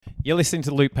You're listening to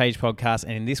the Luke Page Podcast,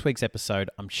 and in this week's episode,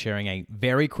 I'm sharing a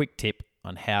very quick tip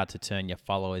on how to turn your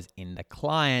followers into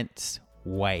clients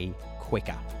way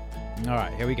quicker. All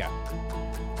right, here we go.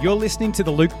 You're listening to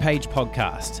the Luke Page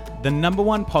Podcast, the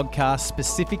 #1 podcast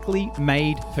specifically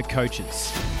made for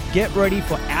coaches. Get ready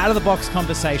for out-of-the-box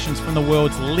conversations from the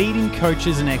world's leading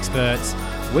coaches and experts.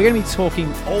 We're going to be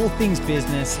talking all things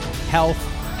business, health,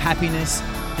 happiness,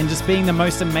 and just being the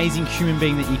most amazing human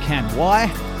being that you can.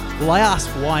 Why? Well, I asked,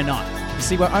 why not? You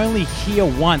see, we're only here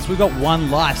once. We've got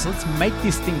one life, so let's make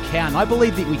this thing count. And I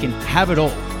believe that we can have it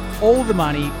all. All the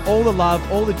money, all the love,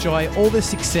 all the joy, all the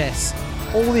success,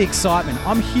 all the excitement.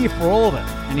 I'm here for all of it.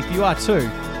 And if you are too,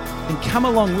 then come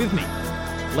along with me.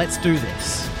 Let's do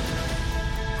this.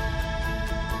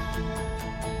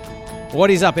 What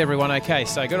is up, everyone? Okay,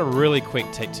 so I got a really quick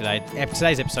tip today.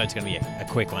 Today's episode is going to be a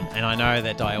quick one. And I know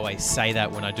that I always say that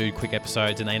when I do quick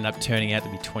episodes and they end up turning out to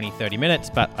be 20, 30 minutes.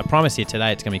 But I promise you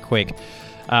today it's going to be quick.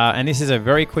 And this is a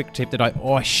very quick tip that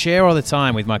I share all the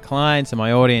time with my clients and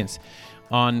my audience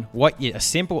on a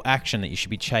simple action that you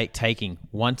should be taking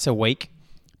once a week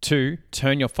to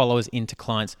turn your followers into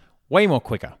clients way more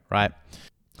quicker, right?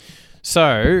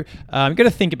 So you've got to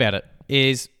think about it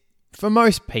is, for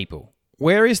most people,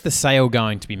 where is the sale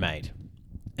going to be made?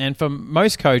 And for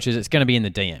most coaches, it's going to be in the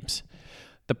DMs.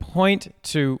 The point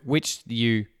to which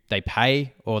they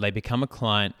pay or they become a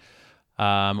client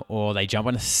or they jump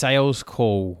on a sales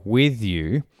call with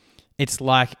you, it's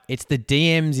the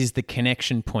DMs is the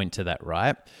connection point to that,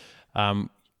 right?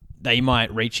 They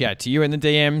might reach out to you in the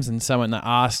DMs and someone that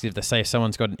asks if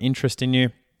someone's got an interest in you,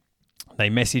 they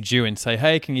message you and say,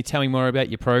 hey, can you tell me more about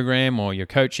your program or your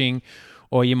coaching?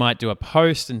 Or you might do a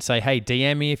post and say, hey,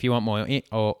 DM me if you want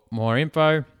more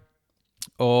info.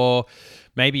 Or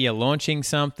maybe you're launching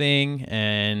something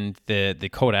and the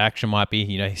call to action might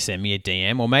be, send me a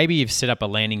DM. Or maybe you've set up a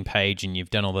landing page and you've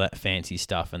done all that fancy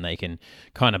stuff and they can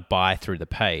kind of buy through the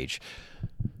page.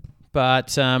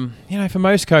 But, for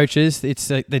most coaches, it's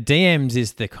the DMs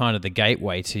is the kind of the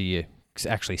gateway to you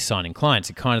actually signing clients.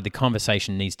 The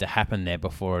conversation needs to happen there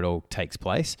before it all takes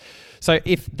place. So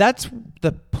if that's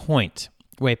the point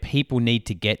where people need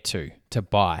to get to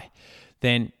buy,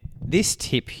 then this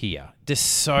tip here just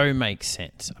so makes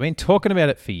sense. I've been talking about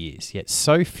it for years, yet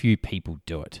so few people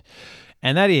do it.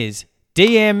 And that is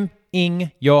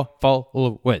DMing your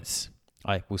followers.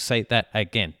 I will say that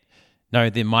again.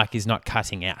 No, the mic is not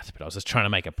cutting out, but I was just trying to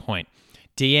make a point.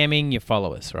 DMing your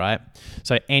followers, right?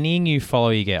 So any new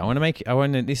follower you get,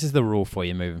 this is the rule for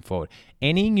you moving forward.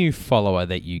 Any new follower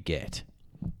that you get,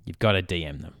 you've got to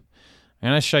DM them. I'm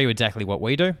going to show you exactly what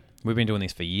we do. We've been doing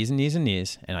this for years and years and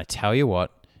years, and I tell you what,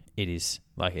 it is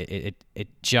like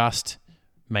it's just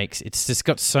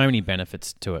got so many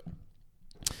benefits to it.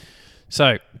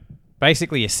 So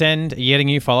basically, you get a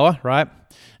new follower, right?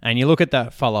 And you look at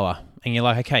that follower, and you're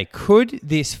like, okay, could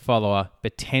this follower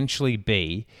potentially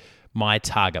be my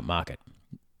target market,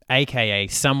 aka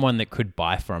someone that could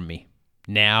buy from me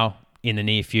now, in the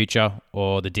near future,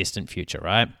 or the distant future,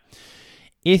 right?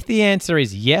 If the answer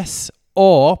is yes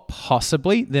or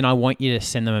possibly, then I want you to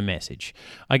send them a message.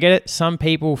 I get it. Some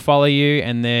people follow you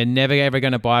and they're never ever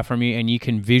going to buy from you, and you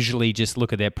can visually just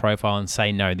look at their profile and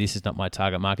say, no, this is not my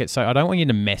target market. So I don't want you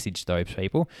to message those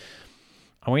people.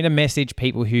 I want you to message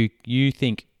people who you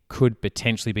think could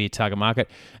potentially be a target market,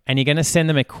 and you're going to send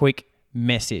them a quick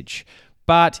message.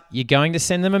 But you're going to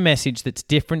send them a message that's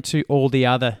different to all the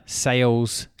other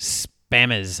sales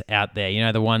spammers out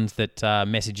there, the ones that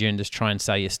message you and just try and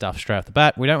sell your stuff straight off the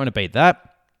bat. We don't want to be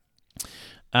that.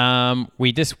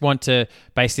 We just want to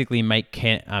basically make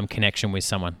connection with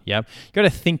someone. Yeah, you got to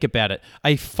think about it.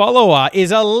 A follower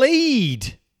is a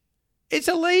lead. It's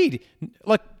a lead.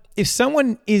 Like if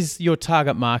someone is your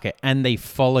target market and they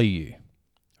follow you,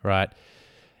 right?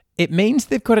 It means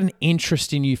they've got an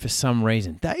interest in you for some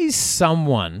reason. That is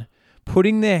someone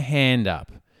putting their hand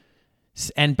up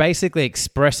and basically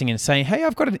expressing and saying, hey,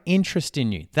 I've got an interest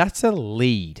in you. That's a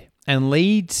lead. And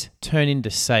leads turn into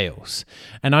sales.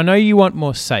 And I know you want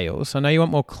more sales. I know you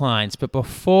want more clients. But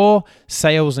before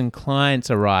sales and clients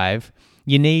arrive,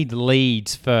 you need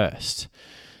leads first.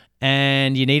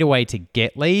 And you need a way to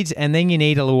get leads. And then you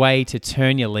need a way to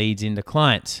turn your leads into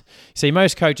clients. See,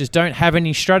 most coaches don't have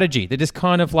any strategy. They're just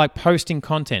kind of like posting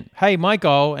content. Hey, my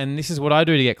goal, and this is what I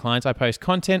do to get clients, I post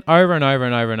content over and over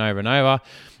and over and over and over.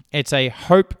 It's a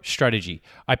hope strategy.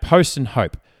 I post and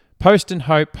hope. Post and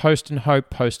hope, post and hope,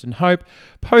 post and hope,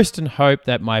 post and hope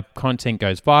that my content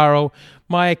goes viral,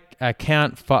 my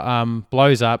account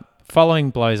blows up, following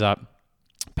blows up,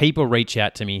 people reach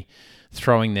out to me,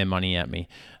 throwing their money at me.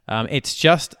 It's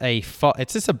just a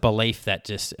belief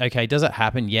that okay, does it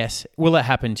happen? Yes. Will it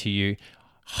happen to you?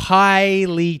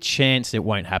 highly chance it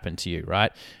won't happen to you,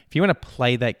 right? If you want to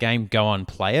play that game, go on,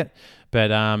 play it.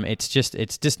 But it's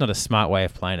just not a smart way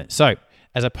of playing it. So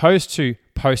as opposed to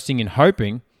posting and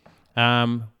hoping,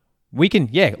 we can,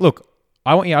 look,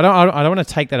 I don't want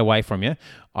to take that away from you.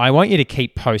 I want you to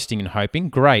keep posting and hoping,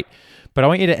 great. But I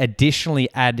want you to additionally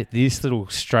add this little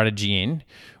strategy in,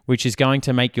 which is going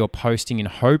to make your posting and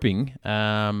hoping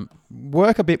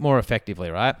work a bit more effectively,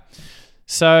 right?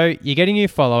 So you're getting your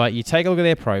follower, you take a look at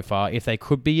their profile. If they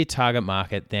could be your target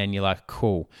market, then you're like,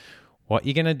 cool. What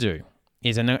you're going to do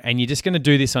is, and you're just going to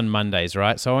do this on Mondays,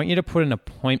 right? So I want you to put an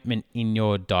appointment in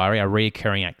your diary, a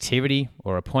recurring activity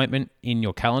or appointment in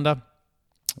your calendar.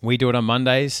 We do it on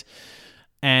Mondays,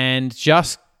 and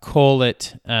just call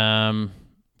it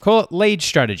lead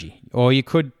strategy, or you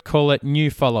could call it new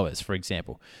followers, for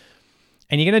example.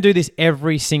 And you're going to do this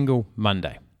every single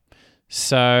Monday.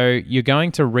 So you're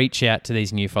going to reach out to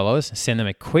these new followers, send them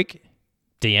a quick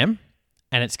DM,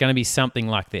 and it's going to be something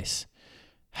like this.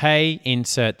 Hey,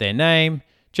 insert their name,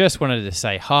 just wanted to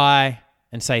say hi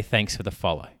and say thanks for the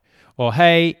follow. Or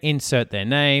hey, insert their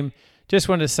name, just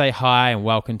wanted to say hi and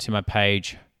welcome to my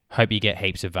page. Hope you get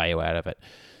heaps of value out of it.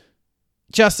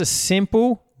 Just a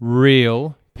simple,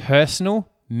 real, personal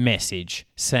message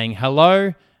saying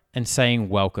hello and saying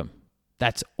welcome.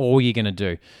 That's all you're going to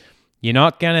do. You're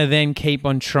not going to then keep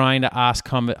on trying to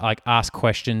ask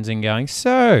questions and going,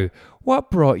 so what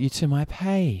brought you to my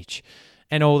page?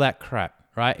 And all that crap,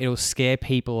 right? It'll scare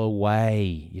people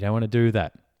away. You don't want to do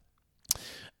that.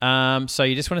 So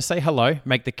you just want to say hello,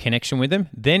 make the connection with them.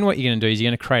 Then what you're going to do is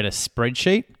you're going to create a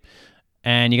spreadsheet,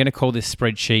 and you're going to call this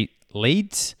spreadsheet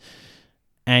leads,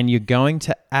 and you're going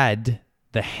to add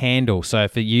the handle. So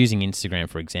if you're using Instagram,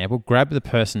 for example, grab the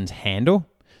person's handle.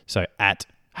 So at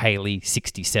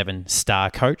Haley67 Star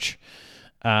Coach.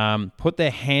 Put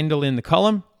their handle in the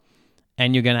column,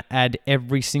 and you're going to add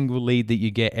every single lead that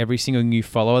you get, every single new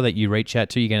follower that you reach out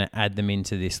to, you're going to add them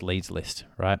into this leads list,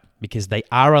 right? Because they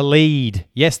are a lead.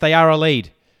 Yes, they are a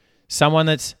lead. Someone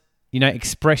that's,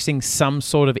 expressing some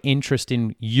sort of interest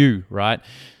in you, right?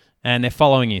 And they're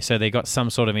following you, so they got some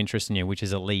sort of interest in you, which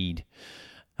is a lead.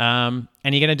 And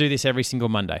you're going to do this every single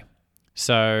Monday.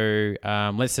 So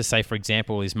let's just say, for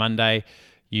example, is Monday.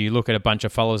 You look at a bunch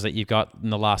of followers that you've got in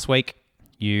the last week.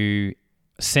 You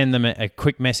send them a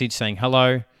quick message saying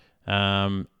hello.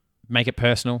 Make it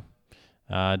personal.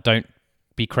 Don't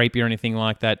be creepy or anything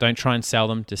like that. Don't try and sell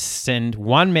them. Just send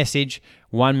one message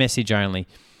only.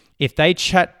 If they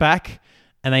chat back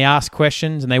and they ask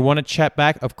questions and they want to chat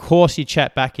back, of course you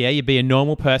chat back. Yeah, you be a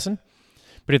normal person.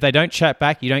 But if they don't chat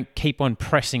back, you don't keep on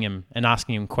pressing them and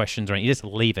asking them questions or anything. You just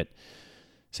leave it.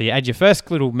 So you add your first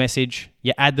little message,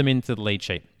 you add them into the lead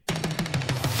sheet.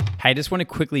 Hey, I just want to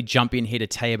quickly jump in here to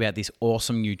tell you about this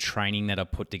awesome new training that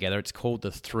I've put together. It's called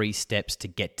the 3 Steps to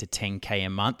Get to 10K a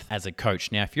Month as a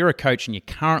coach. Now, if you're a coach and you're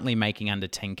currently making under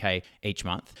 10K each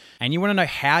month, and you want to know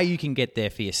how you can get there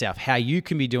for yourself, how you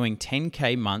can be doing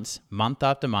 10K months, month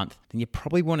after month, then you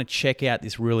probably want to check out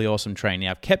this really awesome training.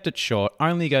 Now, I've kept it short,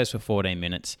 only goes for 14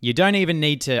 minutes. You don't even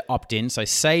need to opt in, so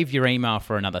save your email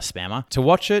for another spammer. To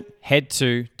watch it, head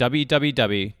to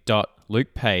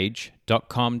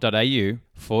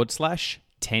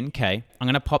www.lukepage.com.au/10K. I'm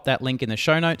going to pop that link in the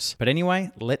show notes. But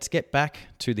anyway, let's get back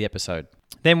to the episode.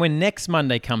 Then when next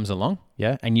Monday comes along,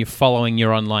 and you're following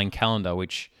your online calendar,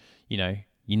 which, you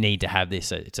need to have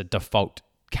this. It's a default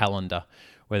calendar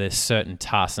where there's certain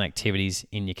tasks and activities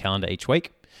in your calendar each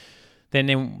week.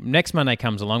 Then next Monday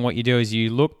comes along, what you do is you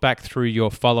look back through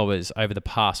your followers over the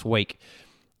past week,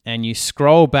 and you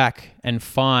scroll back and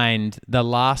find the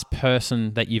last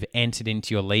person that you've entered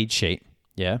into your lead sheet.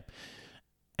 Yeah.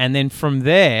 And then from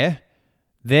there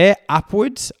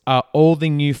upwards are all the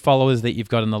new followers that you've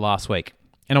got in the last week.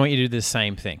 And I want you to do the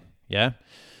same thing. Yeah.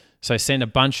 So send a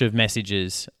bunch of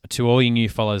messages to all your new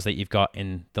followers that you've got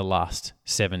in the last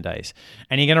 7 days.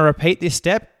 And you're going to repeat this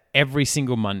step every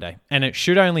single Monday. And it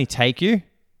should only take you,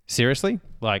 seriously,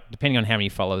 depending on how many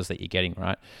followers that you're getting,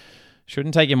 right?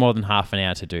 Shouldn't take you more than half an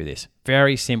hour to do this.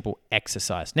 Very simple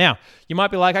exercise. Now, you might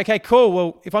be like, okay, cool.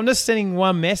 Well, if I'm just sending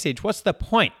one message, what's the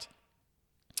point?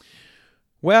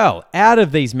 Well, out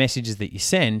of these messages that you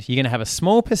send, you're going to have a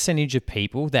small percentage of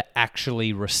people that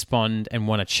actually respond and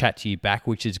want to chat to you back,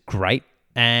 which is great.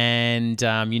 And,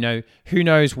 who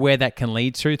knows where that can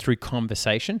lead to through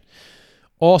conversation.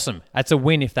 Awesome. That's a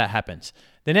win if that happens.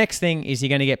 The next thing is you're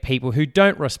going to get people who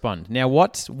don't respond. Now,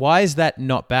 why is that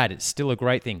not bad? It's still a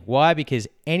great thing. Why? Because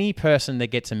any person that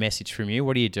gets a message from you,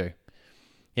 what do?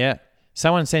 Yeah.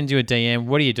 Someone sends you a DM,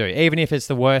 what do? Even if it's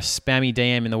the worst spammy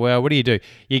DM in the world, what do?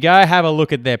 You go have a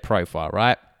look at their profile,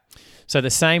 right? So the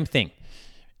same thing.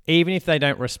 Even if they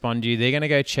don't respond to you, they're going to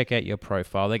go check out your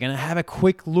profile. They're going to have a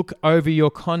quick look over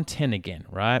your content again,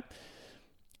 right?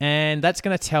 And that's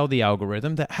going to tell the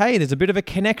algorithm that, hey, there's a bit of a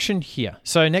connection here.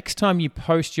 So next time you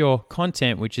post your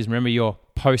content, which is, remember, your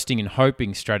posting and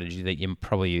hoping strategy that you're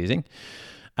probably using,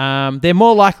 they're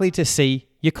more likely to see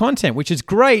your content, which is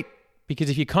great because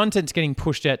if your content's getting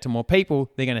pushed out to more people,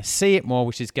 they're going to see it more,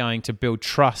 which is going to build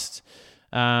trust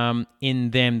in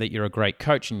them that you're a great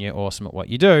coach and you're awesome at what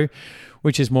you do,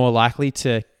 which is more likely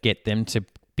to get them to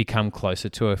become closer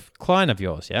to a client of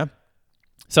yours, yeah?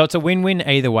 So it's a win-win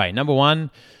either way. Number one,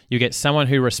 you get someone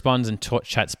who responds and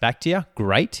chats back to you.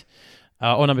 Great.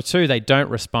 Or number two, they don't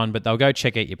respond, but they'll go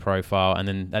check out your profile, and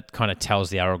then that kind of tells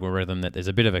the algorithm that there's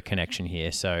a bit of a connection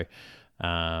here. So,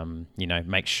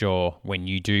 make sure when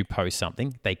you do post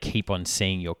something, they keep on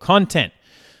seeing your content.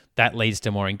 That leads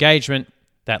to more engagement.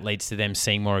 That leads to them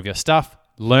seeing more of your stuff,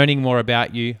 learning more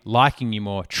about you, liking you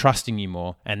more, trusting you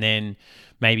more, and then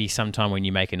maybe sometime when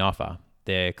you make an offer,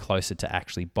 they're closer to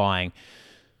actually buying.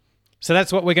 So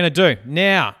that's what we're going to do.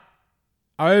 Now,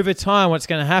 over time, what's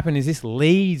going to happen is this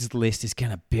leads list is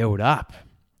going to build up.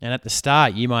 And at the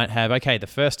start, you might have, the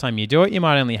first time you do it, you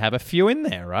might only have a few in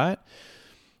there, right?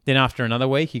 Then after another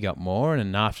week, you got more. And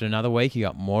then after another week, you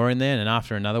got more in there. And then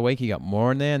after another week, you got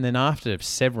more in there. And then after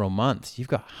several months, you've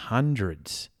got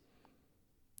hundreds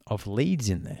of leads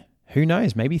in there. Who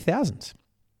knows? Maybe thousands.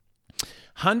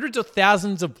 Hundreds of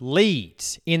thousands of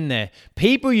leads in there.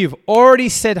 People you've already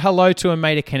said hello to and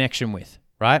made a connection with,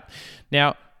 right?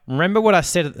 Now, remember what I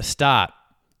said at the start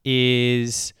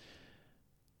is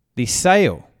the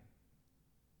sale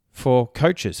for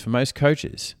coaches, for most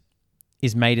coaches,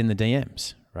 is made in the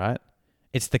DMs, right?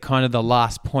 It's the kind of the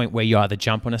last point where you either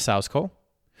jump on a sales call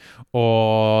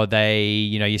or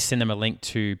you send them a link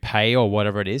to pay or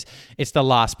whatever it is. It's the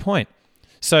last point.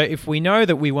 So if we know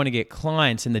that we want to get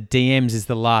clients and the DMs is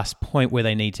the last point where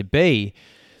they need to be,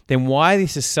 then why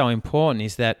this is so important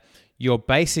is that you're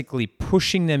basically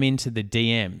pushing them into the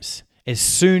DMs as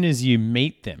soon as you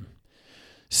meet them.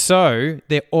 So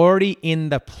they're already in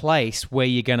the place where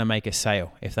you're going to make a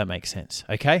sale, if that makes sense.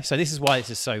 Okay? So this is why this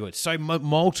is so good. So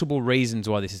multiple reasons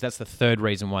why this is. That's the third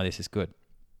reason why this is good.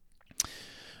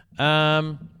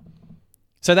 So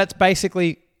that's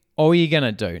basically all you're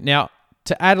going to do. Now,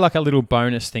 to add like a little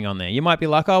bonus thing on there, you might be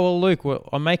like, oh, well, Luke,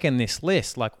 I'm making this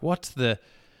list. Like, what's the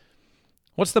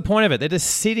point of it? They're just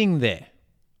sitting there.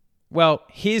 Well,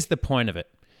 here's the point of it.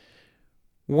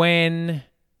 When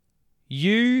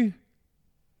you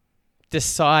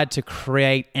decide to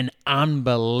create an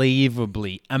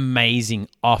unbelievably amazing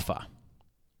offer,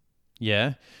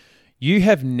 yeah, you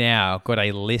have now got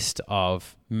a list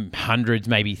of hundreds,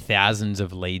 maybe thousands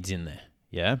of leads in there,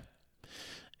 yeah?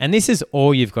 And this is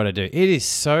all you've got to do. It is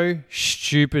so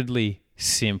stupidly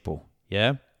simple,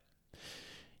 yeah?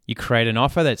 You create an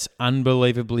offer that's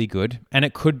unbelievably good, and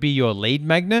it could be your lead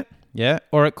magnet, yeah?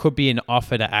 Or it could be an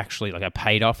offer to actually, like a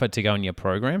paid offer to go in your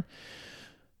program.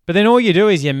 But then all you do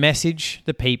is you message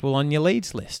the people on your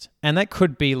leads list. And that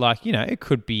could be like, it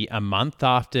could be a month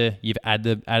after you've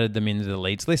added them into the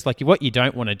leads list. Like what you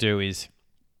don't want to do is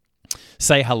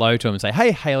say hello to them and say,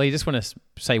 hey, Haley, just want to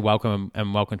say welcome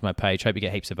and welcome to my page. Hope you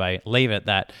get heaps of value. Leave it at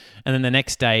that. And then the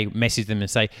next day, message them and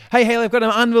say, hey, Haley, I've got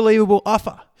an unbelievable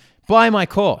offer. Buy my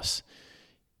course.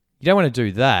 You don't want to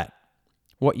do that.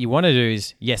 What you want to do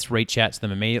is, yes, reach out to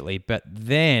them immediately, but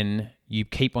then you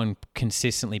keep on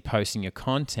consistently posting your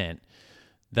content.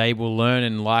 They will learn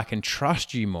and like and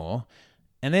trust you more.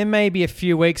 And then maybe a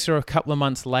few weeks or a couple of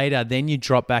months later, then you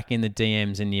drop back in the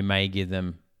DMs and you may give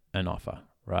them an offer,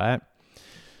 right?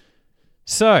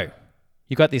 So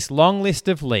you've got this long list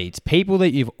of leads, people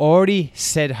that you've already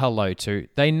said hello to.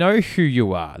 They know who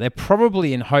you are. They're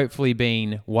probably and hopefully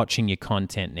been watching your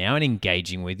content now and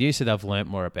engaging with you, so they've learnt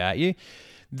more about you.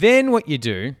 Then what you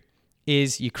do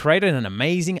is you create an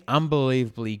amazing,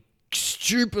 unbelievably,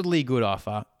 stupidly good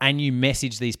offer and you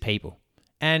message these people.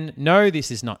 And no,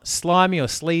 this is not slimy or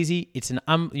sleazy. It's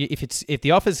if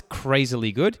the offer's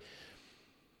crazily good,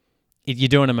 you're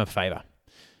doing them a favor.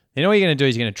 Then all you're going to do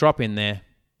is you're going to drop in there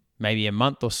maybe a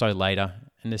month or so later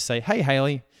and just say, hey,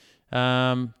 Haley,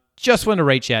 just want to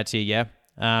reach out to you, yeah?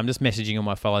 I'm just messaging all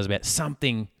my followers about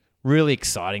something really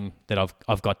exciting that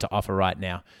I've got to offer right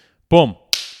now. Boom,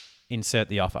 insert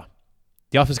the offer.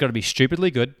 The offer's got to be stupidly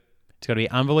good. It's got to be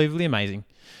unbelievably amazing.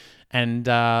 And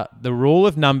the rule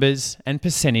of numbers and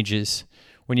percentages,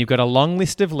 when you've got a long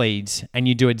list of leads and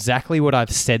you do exactly what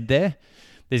I've said there,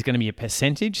 there's going to be a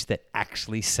percentage that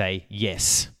actually say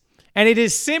yes. And it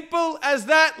is simple as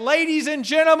that, ladies and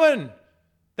gentlemen.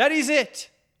 That is it.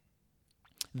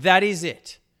 That is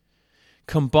it.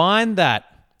 Combine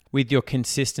that with your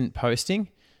consistent posting.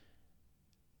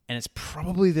 And it's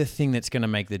probably the thing that's going to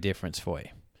make the difference for you.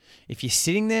 If you're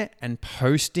sitting there and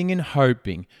posting and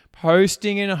hoping,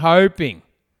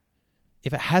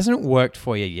 if it hasn't worked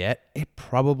for you yet, it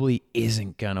probably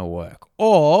isn't going to work.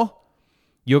 Or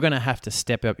you're going to have to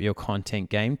step up your content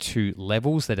game to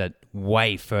levels that are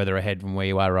way further ahead from where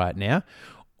you are right now.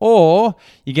 Or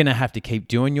you're going to have to keep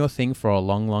doing your thing for a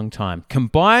long, long time.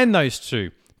 Combine those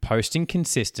two, posting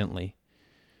consistently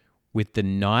with the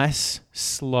nice,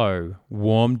 slow,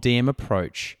 warm DM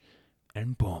approach,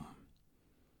 and boom,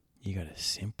 you got a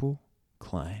simple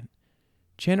client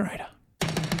generator.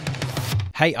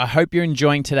 Hey, I hope you're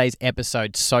enjoying today's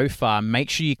episode so far. Make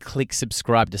sure you click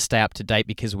subscribe to stay up to date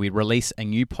because we release a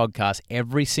new podcast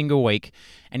every single week.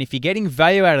 And if you're getting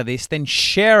value out of this, then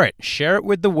share it. Share it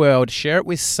with the world. Share it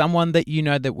with someone that you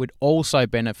know that would also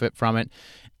benefit from it.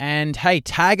 And hey,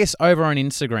 tag us over on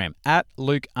Instagram at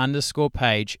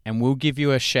Luke_Page and we'll give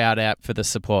you a shout out for the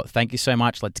support. Thank you so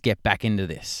much. Let's get back into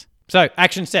this. So,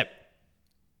 action step.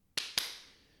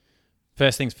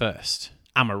 First things first,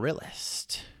 I'm a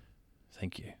realist.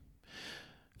 Thank you.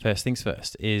 First things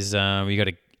first is you got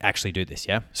to actually do this,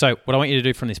 yeah? So what I want you to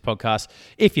do from this podcast,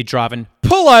 if you're driving,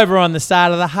 pull over on the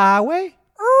side of the highway.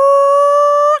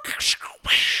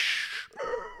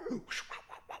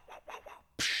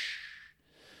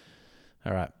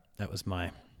 All right, that was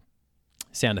my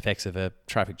sound effects of a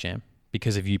traffic jam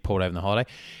because of you pulled over on the holiday.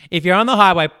 If you're on the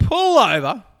highway, pull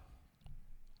over.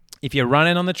 If you're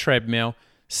running on the treadmill,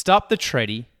 stop the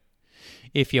treadie.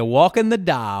 If you're walking the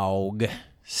dog,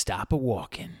 stop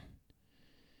walking.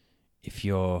 If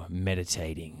you're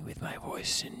meditating with my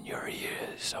voice in your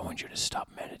ears, I want you to stop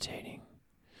meditating.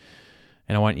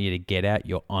 And I want you to get out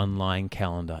your online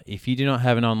calendar. If you do not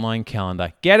have an online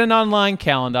calendar, get an online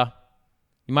calendar.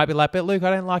 You might be like, but Luke, I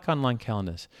don't like online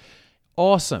calendars.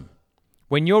 Awesome.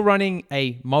 When you're running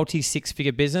a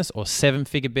multi-six-figure business or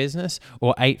seven-figure business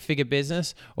or eight-figure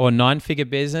business or nine-figure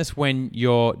business, when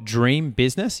your dream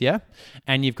business, yeah,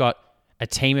 and you've got a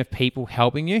team of people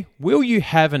helping you, will you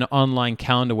have an online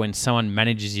calendar when someone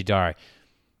manages your diary?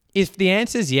 If the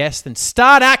answer is yes, then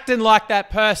start acting like that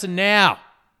person now.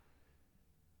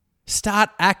 Start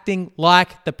acting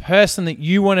like the person that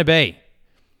you want to be,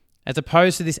 as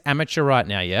opposed to this amateur right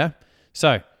now, yeah?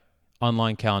 So,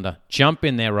 online calendar, jump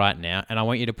in there right now, and I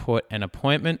want you to put an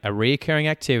appointment, a recurring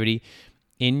activity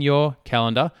in your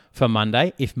calendar for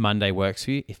Monday, if Monday works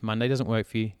for you. If Monday doesn't work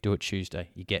for you, do it Tuesday.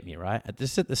 You get me, right?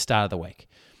 This is at the start of the week.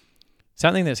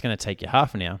 Something that's going to take you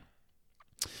half an hour,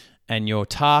 and your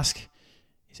task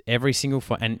is every single...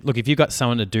 And look, if you've got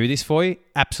someone to do this for you,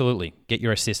 absolutely, get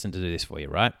your assistant to do this for you,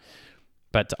 right?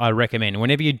 But I recommend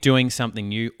whenever you're doing something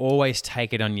new, always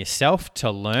take it on yourself to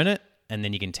learn it, and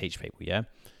then you can teach people, yeah?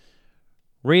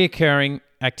 Reoccurring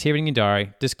activity in your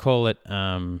diary. Just call it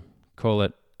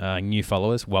new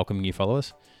followers. Welcome new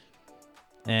followers.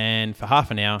 And for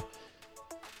half an hour,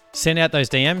 send out those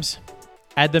DMs,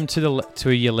 add them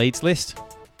to your leads list,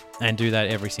 and do that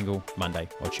every single Monday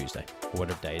or Tuesday, or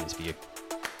whatever day it is for you.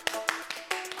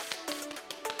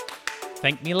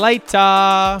 Thank me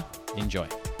later. Enjoy.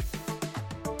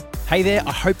 Hey there,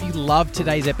 I hope you loved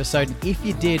today's episode. And if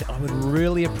you did, I would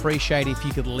really appreciate if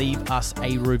you could leave us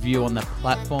a review on the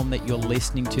platform that you're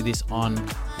listening to this on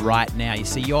right now. You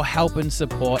see, your help and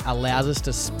support allows us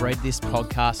to spread this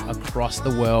podcast across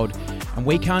the world, and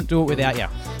we can't do it without you.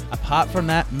 Apart from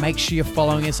that, make sure you're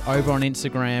following us over on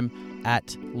Instagram at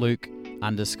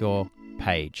Luke_Page.